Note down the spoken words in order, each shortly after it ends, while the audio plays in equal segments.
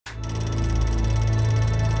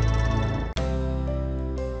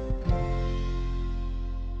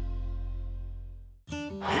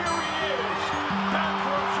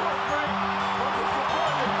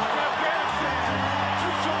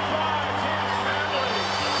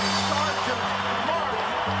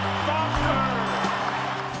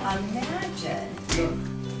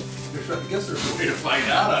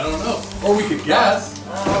find out. I don't know. Or we could guess.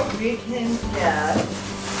 We can guess.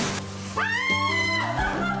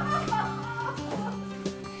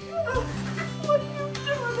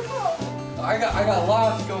 I got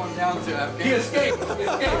lost going down to Afghanistan. He escaped. He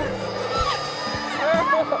escaped.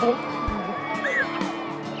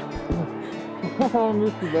 I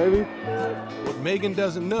miss you, baby. What Megan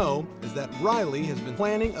doesn't know is that Riley has been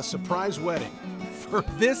planning a surprise wedding for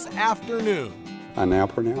this afternoon. I now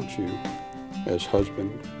pronounce you as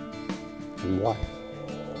husband and wife.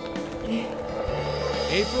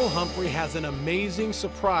 April Humphrey has an amazing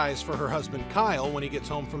surprise for her husband Kyle when he gets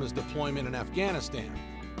home from his deployment in Afghanistan.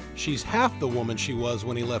 She's half the woman she was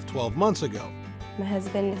when he left 12 months ago. My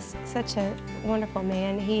husband is such a wonderful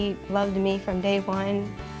man. He loved me from day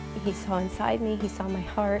one. He saw inside me, he saw my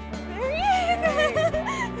heart. There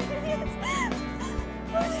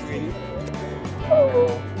he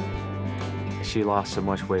is! She lost so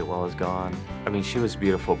much weight while I was gone. I mean, she was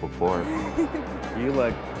beautiful before. You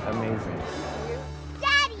look amazing.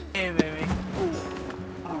 Daddy! Hey, baby.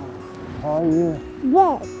 How are you?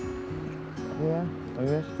 Yes. Yeah, I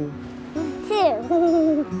missed you. Me too.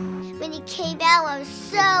 When he came out, I was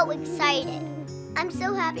so excited. I'm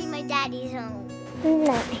so happy my daddy's home. I'm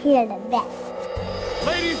not here to bet.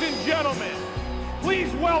 Ladies and gentlemen,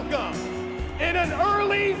 please welcome, in an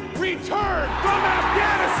early return from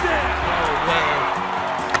Afghanistan,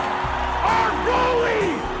 our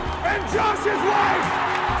goalie and Josh's wife,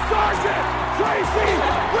 Sergeant Tracy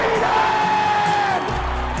Whedon!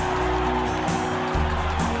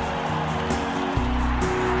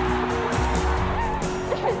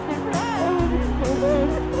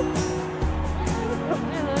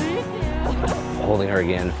 Holding her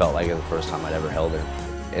again felt like it was the first time I'd ever held her.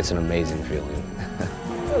 It's an amazing feeling.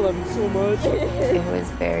 I love you so much. It was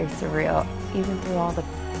very surreal. Even through all the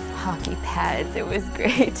hockey pads, it was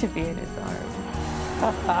great to be in his arms.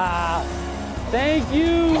 Thank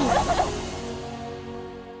you.